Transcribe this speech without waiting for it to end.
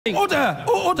Order!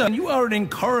 Order! You are an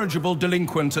incorrigible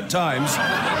delinquent at times.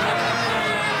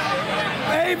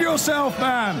 Behave yourself,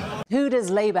 man! Who does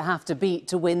Labour have to beat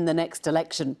to win the next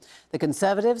election? The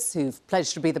Conservatives, who've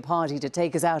pledged to be the party to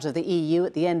take us out of the EU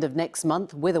at the end of next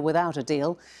month, with or without a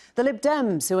deal. The Lib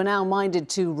Dems, who are now minded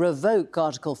to revoke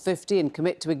Article 50 and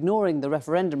commit to ignoring the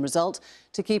referendum result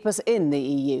to keep us in the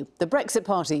EU. The Brexit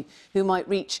Party, who might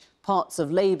reach parts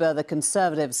of Labour the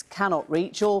Conservatives cannot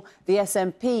reach, or the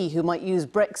SNP, who might use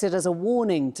Brexit as a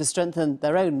warning to strengthen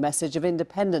their own message of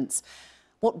independence.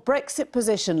 What Brexit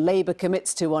position Labour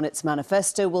commits to on its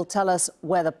manifesto will tell us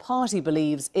where the party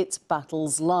believes its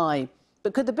battles lie.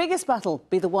 But could the biggest battle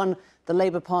be the one the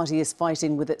Labour Party is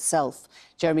fighting with itself?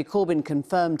 Jeremy Corbyn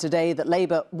confirmed today that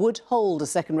Labour would hold a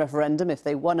second referendum if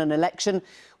they won an election,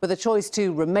 with a choice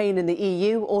to remain in the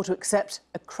EU or to accept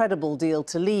a credible deal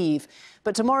to leave.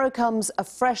 But tomorrow comes a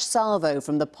fresh salvo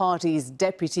from the party's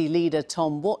deputy leader,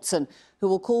 Tom Watson, who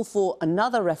will call for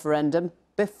another referendum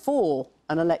before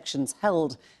an election's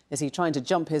held. Is he trying to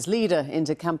jump his leader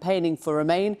into campaigning for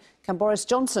Remain? Can Boris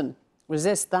Johnson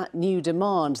resist that new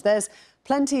demand? There's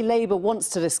plenty Labour wants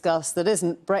to discuss that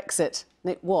isn't Brexit.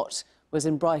 Nick Watt was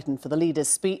in Brighton for the leader's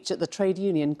speech at the trade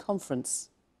union conference.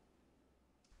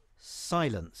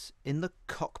 Silence in the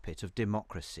cockpit of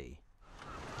democracy.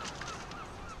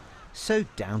 So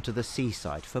down to the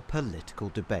seaside for political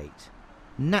debate.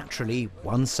 Naturally,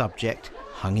 one subject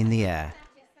hung in the air.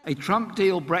 A Trump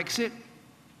deal Brexit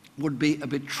would be a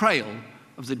betrayal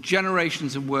of the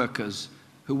generations of workers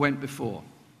who went before.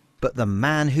 But the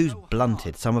man who's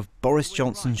blunted some of Boris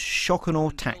Johnson's shock and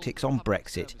awe tactics on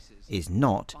Brexit is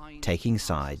not taking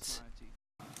sides.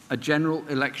 A general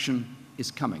election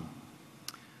is coming.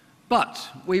 But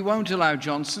we won't allow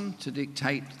Johnson to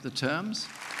dictate the terms.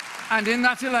 And in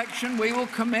that election, we will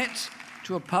commit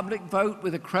to a public vote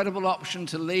with a credible option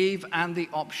to leave and the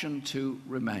option to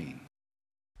remain.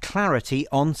 Clarity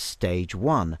on stage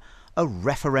one, a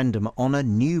referendum on a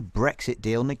new Brexit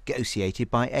deal negotiated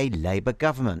by a Labour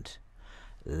government.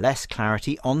 Less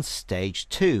clarity on stage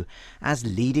two, as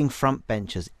leading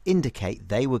frontbenchers indicate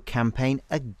they would campaign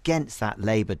against that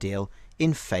Labour deal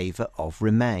in favour of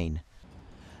Remain.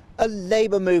 A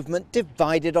Labour movement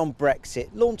divided on Brexit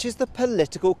launches the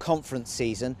political conference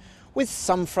season, with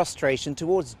some frustration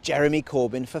towards Jeremy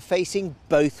Corbyn for facing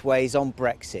both ways on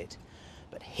Brexit.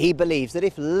 But he believes that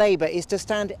if Labour is to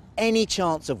stand any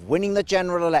chance of winning the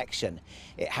general election,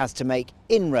 it has to make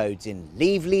inroads in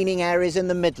Leave-leaning areas in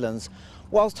the Midlands,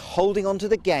 whilst holding on to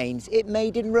the gains it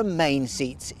made in Remain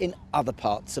seats in other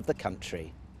parts of the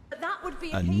country.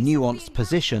 A nuanced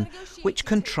position which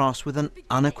contrasts with an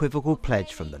unequivocal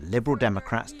pledge from the Liberal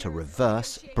Democrats to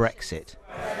reverse Brexit.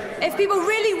 If people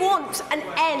really want an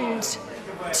end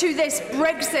to this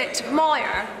Brexit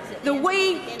mire, the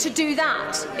way to do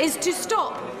that is to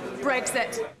stop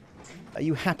Brexit. Are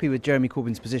you happy with Jeremy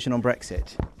Corbyn's position on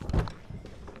Brexit?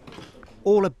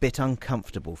 All a bit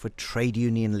uncomfortable for trade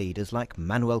union leaders like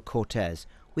Manuel Cortés,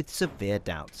 with severe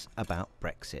doubts about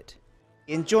Brexit.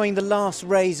 Enjoying the last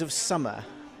rays of summer?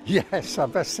 Yes, I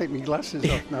best take my glasses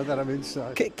off now that I'm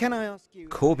inside. Can I ask you?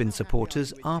 Corbyn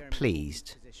supporters are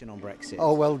pleased. On Brexit.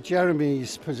 Oh, well,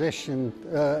 Jeremy's position,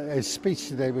 his speech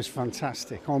today was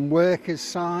fantastic. On workers'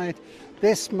 side,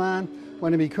 this man,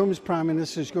 when he becomes Prime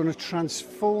Minister, is going to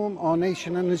transform our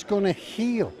nation and is going to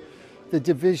heal the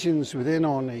divisions within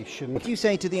our nation. What do you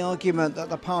say to the argument that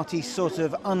the party's sort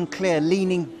of unclear,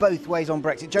 leaning both ways on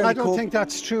Brexit? I don't think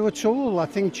that's true at all. I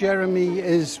think Jeremy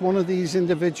is one of these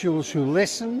individuals who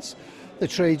listens. The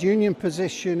trade union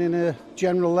position in a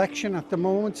general election at the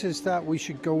moment is that we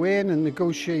should go in and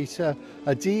negotiate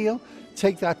a deal,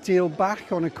 take that deal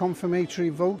back on a confirmatory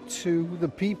vote to the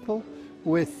people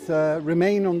with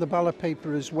Remain on the ballot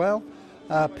paper as well.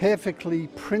 Perfectly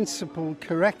principled,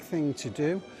 correct thing to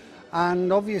do.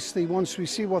 And obviously, once we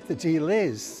see what the deal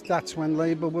is, that's when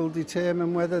Labour will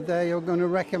determine whether they are going to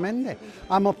recommend it.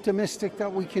 I'm optimistic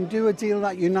that we can do a deal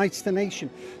that unites the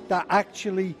nation, that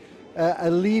actually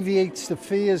alleviates the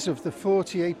fears of the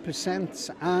 48%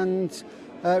 and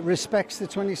respects the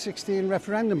 2016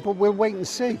 referendum. But we'll wait and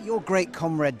see. Your great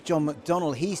comrade John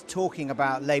McDonnell, he's talking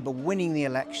about Labour winning the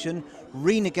election,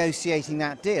 renegotiating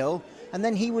that deal, and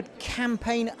then he would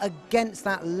campaign against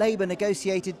that Labour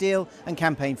negotiated deal and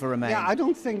campaign for Remain. Yeah, I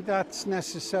don't think that's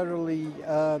necessarily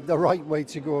the right way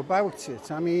to go about it.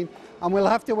 I mean, and we'll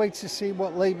have to wait to see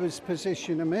what Labour's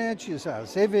position emerges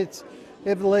as. If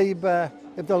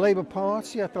the Labour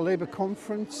Party at the Labour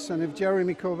conference, and if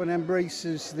Jeremy Corbyn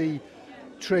embraces the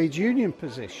trade union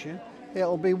position,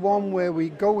 it'll be one where we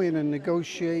go in and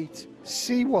negotiate,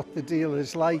 see what the deal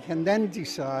is like, and then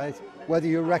decide whether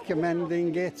you're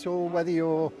recommending it or whether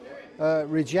you're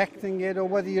rejecting it or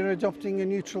whether you're adopting a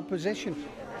neutral position.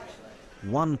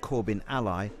 One Corbyn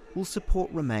ally will support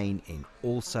Remain in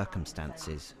all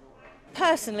circumstances.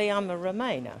 Personally, I'm a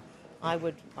Remainer. I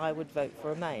would vote for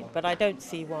Remain, but I don't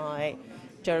see why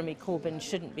Jeremy Corbyn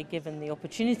shouldn't be given the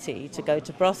opportunity to go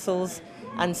to Brussels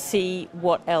and see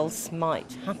what else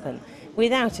might happen.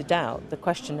 Without a doubt, the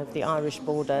question of the Irish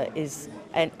border is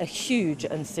a huge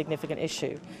and significant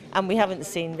issue, and we haven't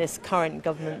seen this current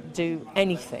government do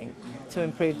anything to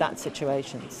improve that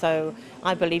situation. So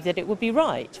I believe that it would be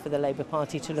right for the Labour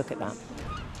Party to look at that.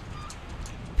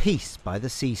 Peace by the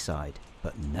seaside,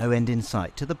 but no end in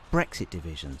sight to the Brexit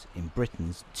divisions in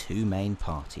Britain's two main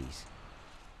parties.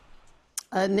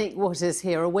 Nick, what is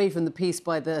here? Away from the peace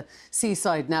by the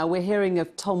seaside now, we're hearing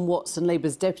of Tom Watson,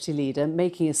 Labour's deputy leader,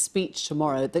 making a speech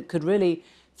tomorrow that could really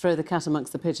throw the cat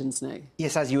amongst the pigeons, Nick.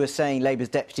 Yes, as you were saying, Labour's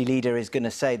deputy leader is going to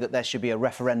say that there should be a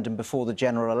referendum before the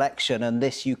general election, and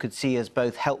this you could see as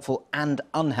both helpful and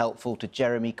unhelpful to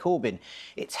Jeremy Corbyn.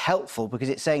 It's helpful because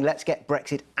it's saying let's get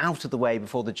Brexit out of the way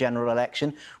before the general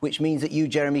election, which means that you,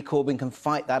 Jeremy Corbyn, can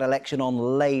fight that election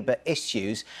on Labour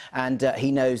issues, and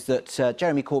he knows that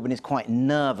Jeremy Corbyn is quite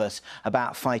nervous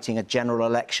about fighting a general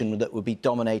election that would be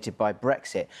dominated by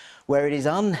Brexit. Where it is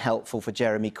unhelpful for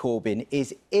Jeremy Corbyn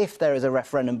is if there is a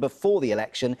referendum before the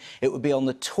election, it would be on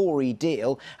the Tory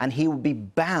deal and he would be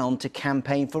bound to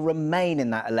campaign for Remain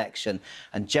in that election.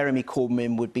 And Jeremy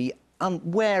Corbyn would be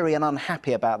wary and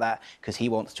unhappy about that because he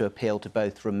wants to appeal to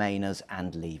both Remainers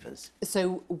and Leavers.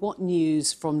 So what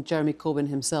news from Jeremy Corbyn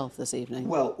himself this evening?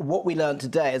 Well, what we learned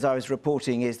today, as I was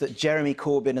reporting, is that Jeremy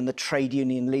Corbyn and the trade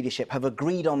union leadership have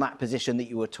agreed on that position that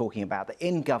you were talking about, that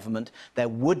in government there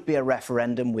would be a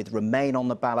referendum with Remain on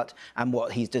the ballot and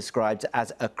what he's described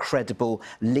as a credible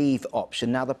Leave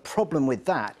option. Now, the problem with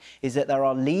that is that there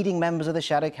are leading members of the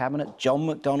shadow cabinet, John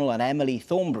McDonnell and Emily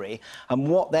Thornberry, and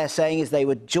what they're saying is they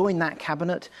would join that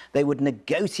cabinet, they would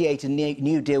negotiate a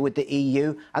new deal with the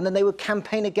EU, and then they would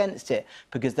campaign against it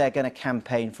because they're going to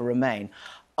campaign for Remain.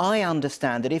 I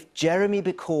understand that if Jeremy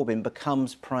Corbyn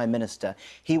becomes Prime Minister,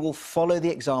 he will follow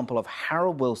the example of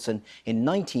Harold Wilson in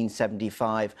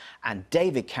 1975 and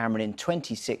David Cameron in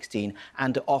 2016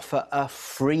 and offer a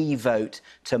free vote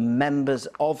to members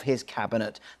of his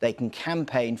cabinet. They can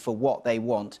campaign for what they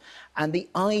want. And the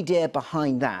idea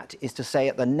behind that is to say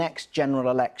at the next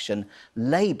general election,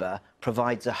 Labour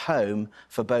provides a home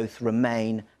for both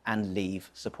Remain and Leave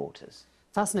supporters.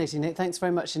 Fascinating, Nick. Thanks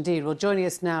very much indeed. Well, joining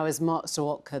us now is Mark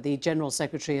Sawotka, the General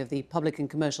Secretary of the Public and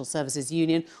Commercial Services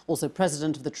Union, also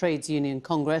President of the Trades Union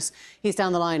Congress. He's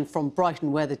down the line from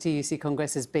Brighton, where the TUC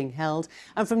Congress is being held.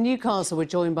 And from Newcastle, we're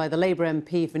joined by the Labour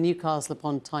MP for Newcastle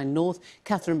upon Tyne North,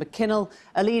 Catherine McKinnell,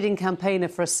 a leading campaigner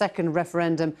for a second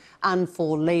referendum and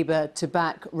for Labour to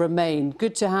back Remain.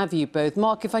 Good to have you both.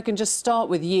 Mark, if I can just start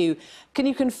with you, can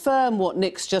you confirm what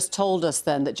Nick's just told us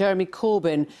then, that Jeremy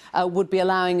Corbyn would be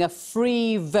allowing a free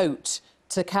vote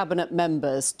to cabinet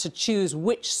members to choose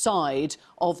which side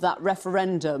of that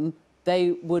referendum they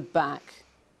would back?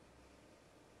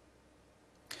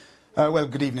 Well,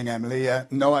 good evening, Emily.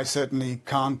 No, I certainly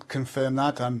can't confirm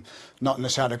that. I'm not in the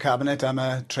shadow cabinet. I'm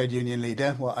a trade union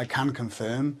leader. What I can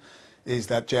confirm is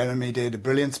that Jeremy did a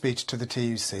brilliant speech to the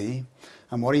TUC,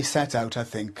 and what he set out, I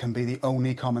think, can be the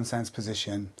only common sense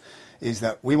position, is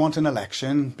that we want an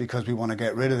election because we want to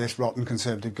get rid of this rotten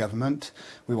Conservative government.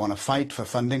 We want to fight for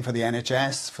funding for the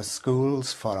NHS, for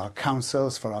schools, for our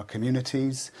councils, for our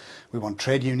communities. We want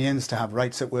trade unions to have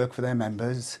rights at work for their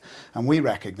members. And we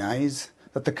recognise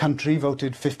that the country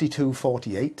voted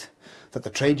 52-48, that the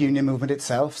trade union movement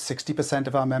itself, 60%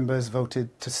 of our members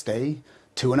voted to stay,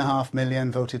 2.5 million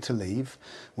voted to leave.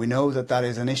 We know that that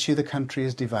is an issue the country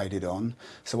is divided on.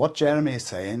 So what Jeremy is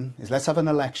saying is let's have an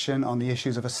election on the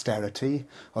issues of austerity,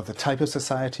 of the type of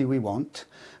society we want,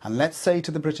 and let's say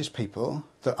to the British people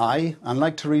that I,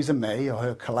 unlike Theresa May or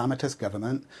her calamitous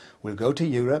government, will go to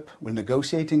Europe, will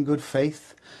negotiate in good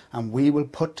faith, and we will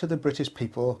put to the British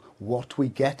people what we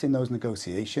get in those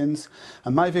negotiations.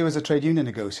 And my view as a trade union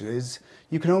negotiator is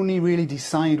you can only really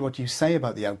decide what you say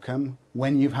about the outcome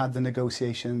when you've had the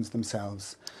negotiations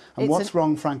themselves. And what's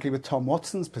wrong, frankly, with Tom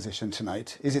Watson's position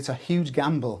tonight is it's a huge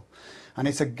gamble. And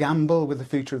it's a gamble with the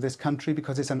future of this country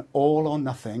because it's an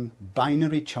all-or-nothing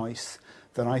binary choice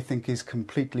that I think is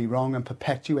completely wrong and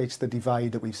perpetuates the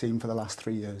divide that we've seen for the last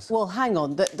 3 years. Well, hang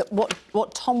on.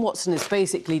 What Tom Watson is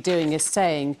basically doing is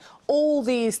saying all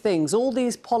these things, all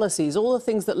these policies, all the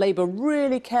things that Labour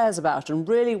really cares about and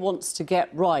really wants to get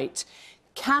right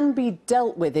can be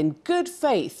dealt with in good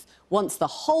faith once the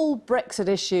whole Brexit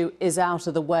issue is out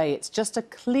of the way. It's just a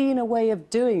cleaner way of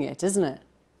doing it, isn't it?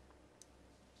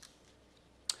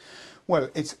 Well,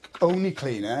 it's only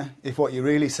cleaner if what you're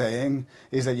really saying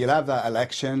is that you'll have that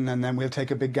election and then we'll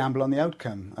take a big gamble on the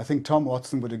outcome. I think Tom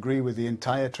Watson would agree with the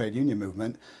entire trade union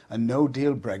movement. A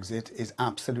no-deal Brexit is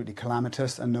absolutely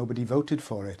calamitous and nobody voted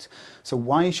for it. So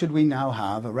why should we now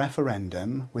have a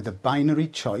referendum with a binary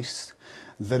choice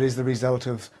that is the result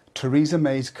of Theresa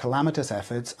May's calamitous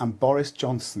efforts and Boris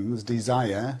Johnson's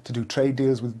desire to do trade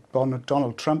deals with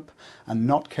Donald Trump and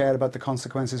not care about the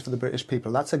consequences for the British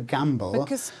people? That's a gamble.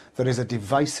 That is a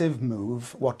divisive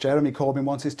move. What Jeremy Corbyn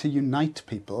wants is to unite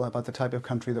people about the type of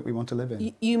country that we want to live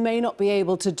in. You may not be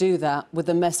able to do that with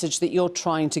the message that you're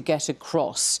trying to get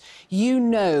across. You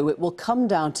know it will come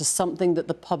down to something that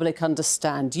the public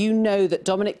understand. You know that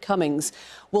Dominic Cummings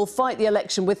will fight the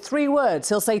election with 3 words.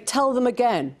 He'll say, tell them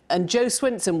again. And Joe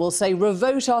Swinson will say,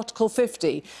 revote Article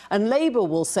 50. And Labour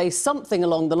will say something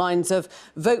along the lines of,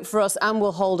 vote for us and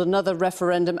we'll hold another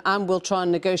referendum and we'll try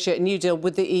and negotiate a new deal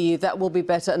with the EU. That will be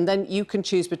better. And then you can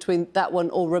choose between that one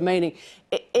or remaining.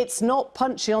 It's not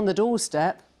punchy on the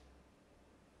doorstep.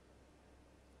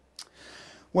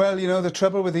 Well, you know, the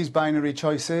trouble with these binary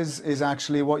choices is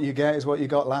actually what you get is what you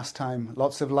got last time.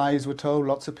 Lots of lies were told,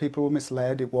 lots of people were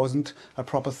misled. It wasn't a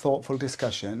proper, thoughtful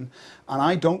discussion. And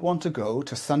I don't want to go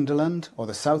to Sunderland or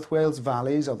the South Wales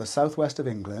Valleys or the southwest of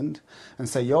England and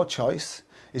say your choice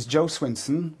is Joe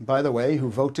Swinson, by the way, who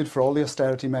voted for all the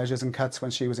austerity measures and cuts when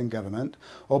she was in government,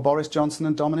 or Boris Johnson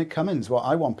and Dominic Cummings. What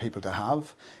I want people to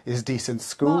have is decent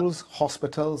schools,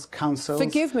 hospitals, councils,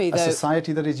 forgive me, a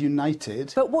society that is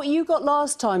united. But what you got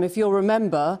last time, if you'll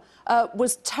remember,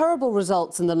 was terrible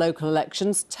results in the local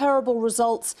elections, terrible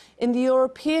results in the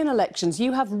European elections.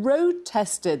 You have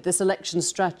road-tested this election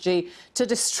strategy to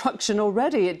destruction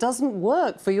already. It doesn't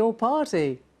work for your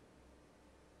party.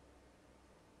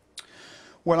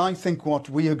 Well, I think what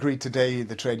we agreed today,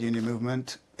 the trade union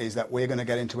movement, is that we're going to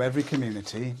get into every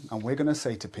community and we're going to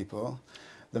say to people,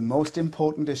 the most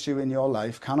important issue in your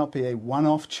life cannot be a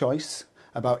one-off choice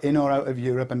about in or out of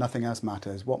Europe and nothing else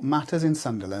matters. What matters in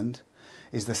Sunderland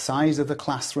is the size of the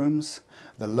classrooms,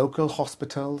 the local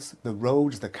hospitals, the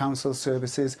roads, the council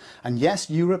services. And yes,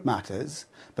 Europe matters,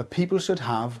 but people should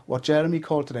have what Jeremy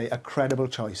called today a credible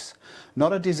choice,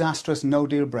 not a disastrous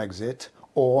no-deal Brexit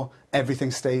or everything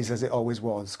stays as it always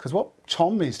was. Because what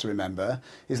Tom needs to remember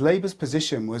is Labour's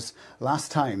position was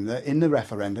last time that in the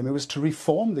referendum it was to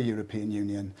reform the European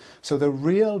Union. So the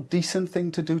real decent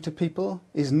thing to do to people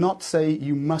is not say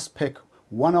you must pick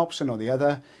one option or the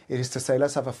other. It is to say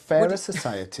let's have a fairer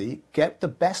society, get the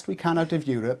best we can out of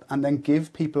Europe and then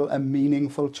give people a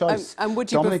meaningful choice. And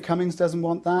would you Dominic Cummings doesn't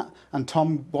want that and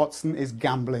Tom Watson is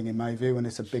gambling in my view and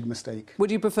it's a big mistake.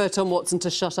 Would you prefer Tom Watson to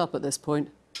shut up at this point?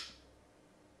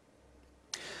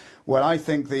 Well, I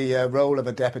think the role of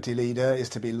a deputy leader is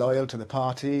to be loyal to the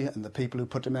party and the people who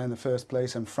put him there in the first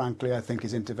place. And frankly, I think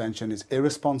his intervention is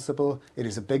irresponsible, it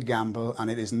is a big gamble, and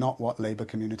it is not what Labour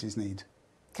communities need.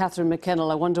 Catherine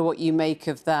McKennell, I wonder what you make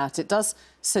of that. It does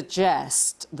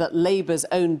suggest that Labour's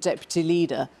own deputy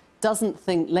leader doesn't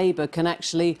think Labour can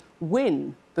actually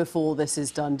win before this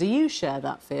is done. Do you share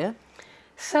that fear?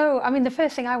 So, I mean, the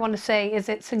first thing I want to say is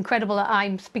it's incredible that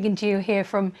I'm speaking to you here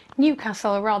from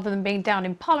Newcastle rather than being down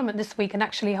in Parliament this week and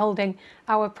actually holding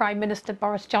our Prime Minister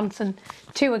Boris Johnson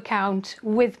to account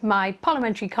with my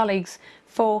parliamentary colleagues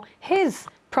for his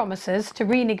promises to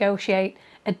renegotiate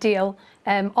a deal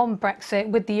on Brexit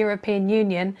with the European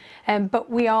Union.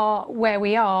 But we are where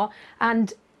we are.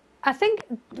 And I think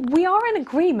we are in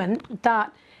agreement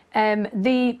that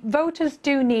the voters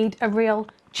do need a real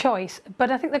choice.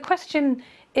 But I think the question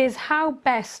is how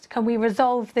best can we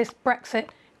resolve this Brexit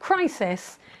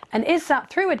crisis? And is that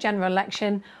through a general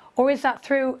election or is that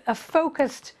through a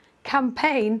focused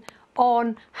campaign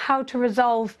on how to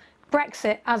resolve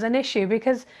Brexit as an issue?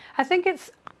 Because I think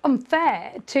it's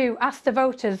unfair to ask the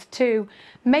voters to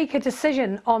make a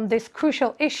decision on this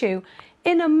crucial issue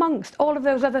in amongst all of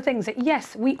those other things that,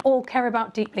 yes, we all care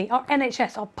about deeply, our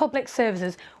NHS, our public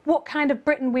services, what kind of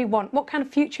Britain we want, what kind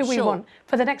of future we want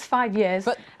for the next 5 years.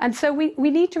 And so we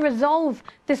need to resolve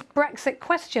this Brexit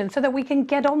question so that we can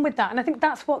get on with that. And I think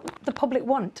that's what the public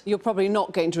want. You're probably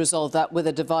not going to resolve that with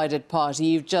a divided party.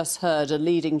 You've just heard a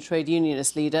leading trade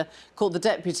unionist leader call the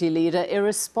deputy leader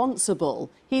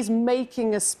irresponsible. He's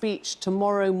making a speech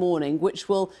tomorrow morning which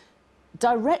will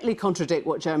directly contradict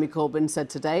what Jeremy Corbyn said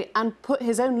today and put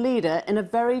his own leader in a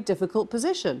very difficult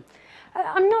position.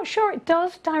 I'm not sure it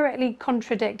does directly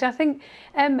contradict. I think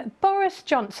Boris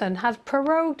Johnson has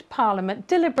prorogued Parliament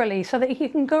deliberately so that he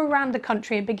can go around the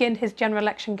country and begin his general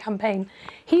election campaign.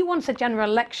 He wants a general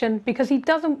election because he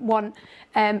doesn't want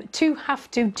to have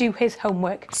to do his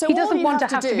homework. So he doesn't want to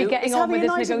have to be getting on with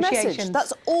his negotiations. Message.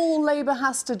 That's all Labour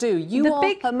has to do. You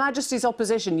are Her Majesty's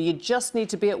opposition. You just need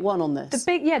to be at one on this.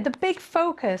 The big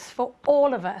focus for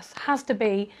all of us has to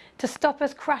be to stop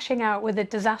us crashing out with a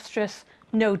disastrous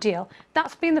no deal.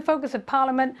 That's been the focus of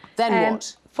Parliament. Then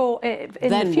what? In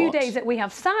the few days that we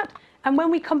have sat. And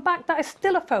when we come back, that is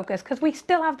still a focus because we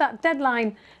still have that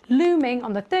deadline looming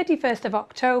on the 31st of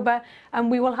October, and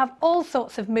we will have all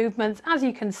sorts of movements, as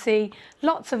you can see,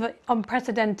 lots of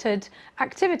unprecedented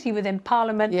activity within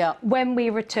Parliament when we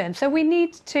return. So we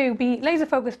need to be laser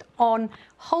focused on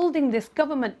holding this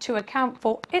government to account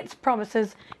for its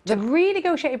promises to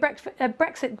renegotiate a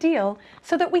Brexit deal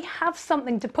so that we have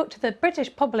something to put to the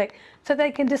British public so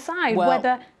they can decide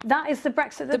whether that is the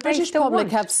Brexit that they still want. The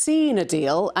British public have seen a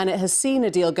deal, and it has seen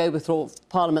a deal go before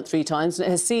Parliament 3 times, and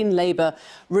it has seen Labour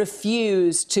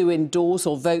refuse to endorse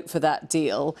or vote for that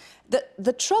deal.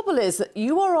 The trouble is that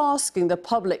you are asking the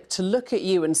public to look at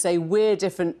you and say we're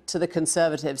different to the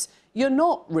Conservatives. You're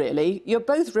not really. You're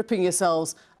both ripping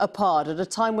yourselves apart at a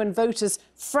time when voters,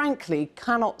 frankly,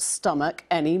 cannot stomach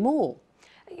any more.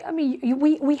 I mean,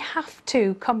 we have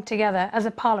to come together as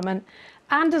a Parliament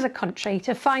and as a country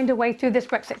to find a way through this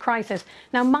Brexit crisis.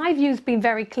 Now, my view's been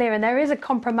very clear, and there is a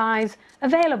compromise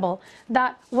available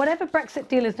that whatever Brexit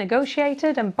deal is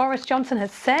negotiated, and Boris Johnson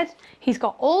has said he's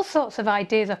got all sorts of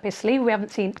ideas up his sleeve. We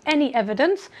haven't seen any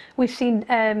evidence. We've seen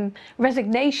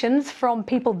resignations from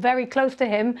people very close to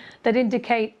him that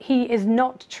indicate he is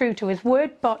not true to his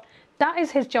word, but that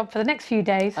is his job for the next few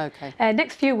days,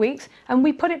 next few weeks, and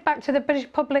we put it back to the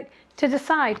British public to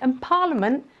decide. And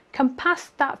Parliament can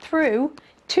pass that through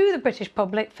to the British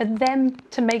public for them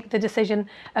to make the decision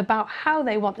about how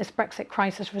they want this Brexit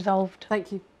crisis resolved.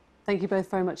 Thank you. Thank you both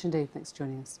very much indeed. Thanks for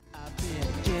joining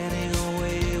us.